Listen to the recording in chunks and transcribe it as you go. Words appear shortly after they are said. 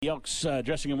Elks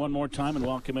dressing in one more time and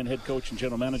welcome in head coach and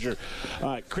general manager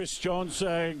Chris Jones.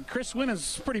 Chris, win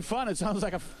is pretty fun. It sounds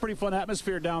like a pretty fun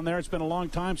atmosphere down there. It's been a long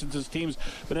time since his team's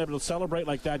been able to celebrate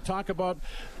like that. Talk about,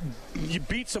 you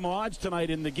beat some odds tonight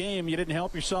in the game. You didn't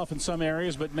help yourself in some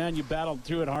areas, but man, you battled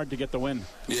through it hard to get the win.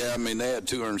 Yeah, I mean, they had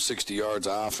 260 yards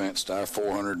of offense to our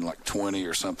 420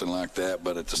 or something like that,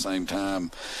 but at the same time,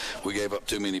 we gave up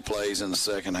too many plays in the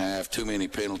second half, too many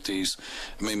penalties.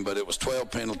 I mean, but it was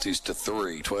 12 penalties to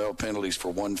 3. 12 penalties for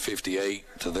 158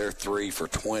 to their 3 for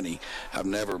 20. I've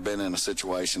never been in a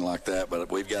situation like that, but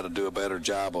we've got to do a better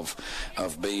job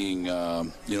of being,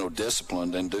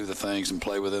 disciplined and do the things and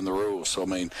play within the rules. So, I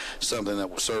mean, something that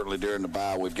was certainly during the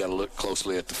bye, we've got to look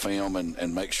closely at the film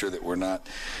and make sure that we're not,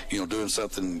 doing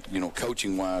something,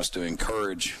 coaching-wise to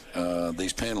encourage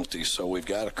these penalties. So we've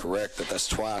got to correct that. That's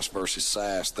twice versus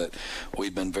SAS that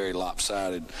we've been very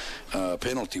lopsided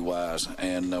penalty-wise,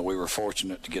 and we were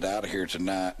fortunate to get out of here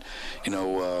tonight.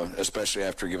 Especially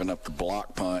after giving up the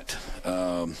block punt,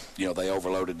 they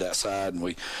overloaded that side, and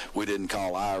we didn't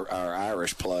call our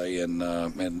Irish play, and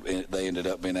they ended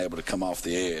up being able to come off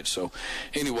the edge. So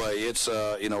anyway, it's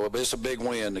a big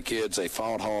win. The kids, they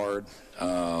fought hard.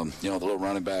 The little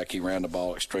running back, he ran the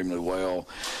ball extremely well.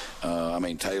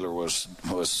 Taylor was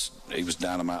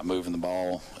dynamite moving the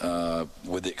ball,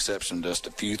 with the exception of just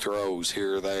a few throws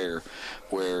here or there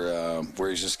where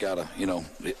he's just got to,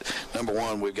 number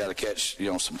one, we've got to catch,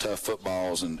 some tough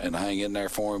footballs and hang in there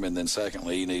for him. And then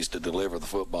secondly, he needs to deliver the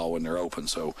football when they're open.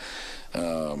 So,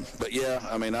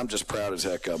 I'm just proud as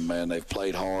heck of them, man. They've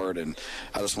played hard, and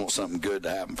I just want something good to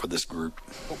happen for this group.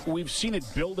 We've seen it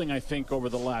building, I think, over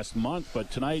the last month,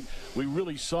 but tonight we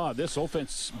really saw this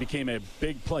offense became a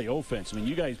big play offense. I mean,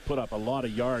 you guys put up a lot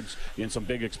of yards in some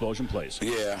big explosion plays.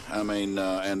 Yeah, and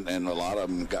a lot of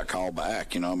them got called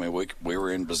back. We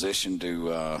were in position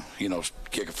to,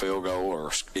 kick a field goal or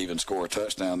even score a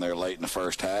touchdown there late in the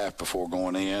first half before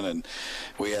going in, and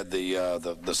we had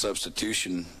the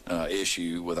substitution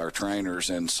issue with our trainers,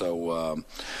 and so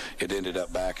it ended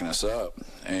up backing us up.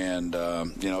 And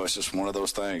it's just one of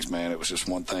those things, man. It was just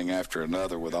one thing after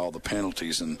another with all the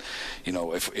penalties, and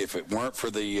if it weren't for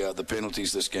the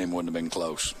penalties, this game wouldn't have been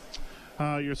close.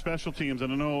 Your special teams,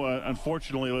 and I know,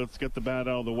 unfortunately, let's get the bad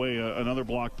out of the way, another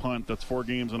block punt, that's 4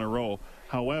 games in a row.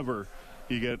 However,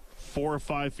 you get 4 or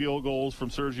 5 field goals from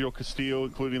Sergio Castillo,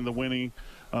 including the winning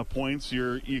points.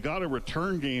 You got a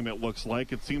return game, it looks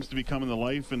like. It seems to be coming to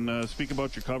life. And speak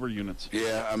about your cover units.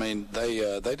 Yeah,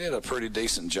 they did a pretty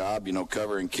decent job,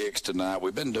 covering kicks tonight.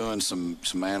 We've been doing some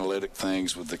analytic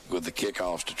things with the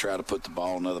kickoffs to try to put the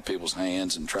ball in other people's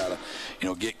hands and try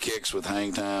to, get kicks with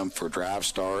hang time for drive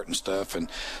start and stuff. And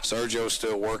Sergio's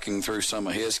still working through some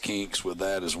of his kinks with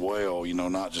that as well,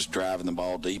 not just driving the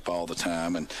ball deep all the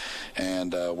time.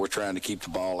 And we're trying to keep the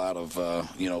ball out of,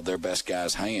 their best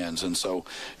guys' hands. And so,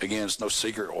 again, it's no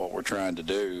secret what we're trying to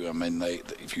do.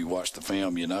 If you watch the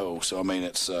film, So,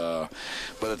 it's,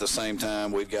 but at the same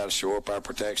time, we've got to shore up our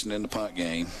protection in the punt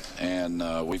game. And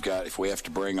if we have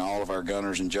to bring all of our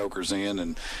gunners and jokers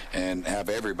in and have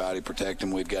everybody protect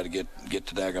them, we've got to get the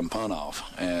daggum punt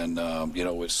off. And,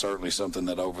 it's certainly something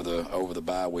that over the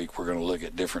bye week, we're going to look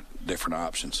at different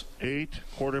options. 8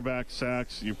 quarterback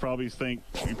sacks. You probably think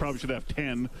you should have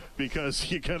 10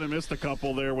 because you kind of missed a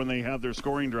couple there when they had their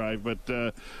scoring drive. But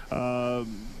the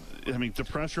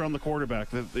pressure on the quarterback,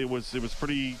 it was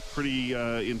pretty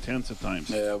intense at times.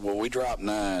 Yeah, well, we dropped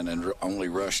 9 and only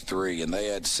rushed 3, and they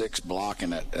had 6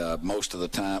 blocking it most of the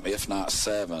time, if not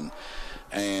 7.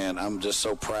 And I'm just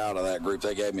so proud of that group.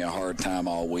 They gave me a hard time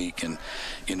all week, and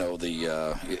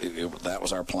that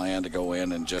was our plan, to go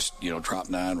in and just drop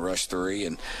 9, rush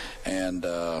 3,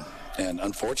 and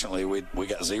unfortunately, we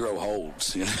got 0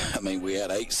 holds. We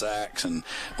had 8 sacks, and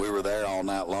we were there all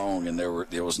night long, and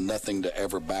there was nothing to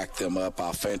ever back them up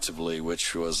offensively,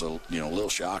 which was a little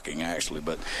shocking actually.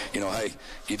 But hey,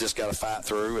 you just got to fight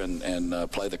through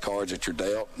and play the cards that you're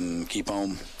dealt, and keep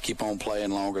on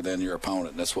playing longer than your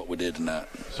opponent. And that's what we did tonight.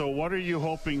 So, what are you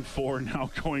hoping for now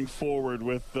going forward?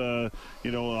 With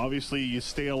obviously you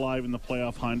stay alive in the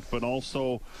playoff hunt, but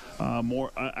also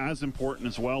more as important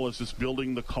as well is just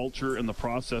building the culture and the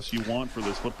process you want for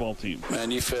this football team. Man,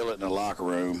 you feel it in the locker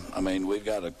room. We've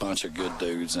got a bunch of good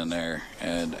dudes in there,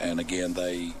 and again,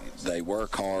 they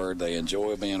work hard. They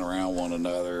enjoy being around one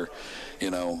another.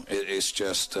 It's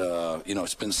just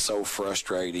it's been so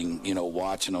frustrating,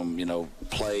 watching them,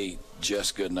 play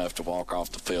just good enough to walk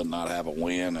off the field and not have a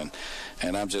win.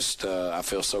 And I'm just I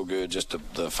feel so good just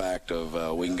the fact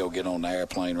of we can go get on the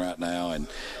airplane right now and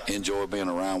enjoy being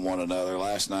around one another.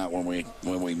 Last night when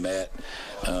we met,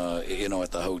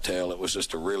 at the hotel, it was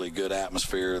just a really good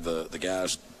atmosphere. The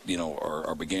guys,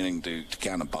 are beginning to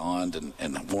kind of bond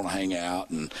and want to hang out.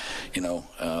 And,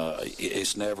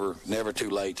 it's never too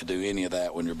late to do any of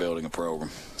that when you're building a program.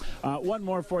 One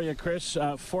more for you, Chris.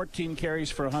 14 carries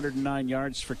for 109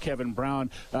 yards for Kevin Brown.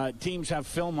 Teams have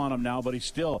film on him now, but he's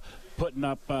still putting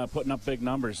up big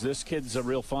numbers. This kid's a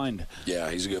real find. Yeah,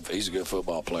 he's a good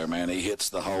football player, man. He hits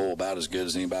the hole about as good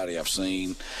as anybody I've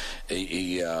seen.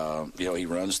 He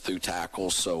runs through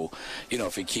tackles. So,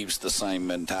 if he keeps the same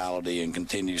mentality and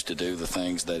continues to do the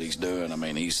things that he's doing, I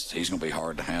mean, he's going to be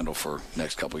hard to handle for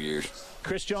next couple of years.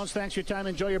 Chris Jones, thanks for your time.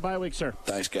 Enjoy your bye week, sir.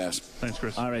 Thanks, guys. Thanks,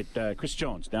 Chris. All right, Chris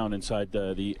Jones down inside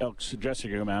the Elks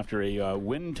dressing room after a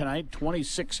win tonight,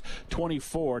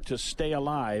 26-24 to stay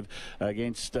alive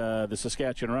against the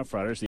Saskatchewan Roughriders.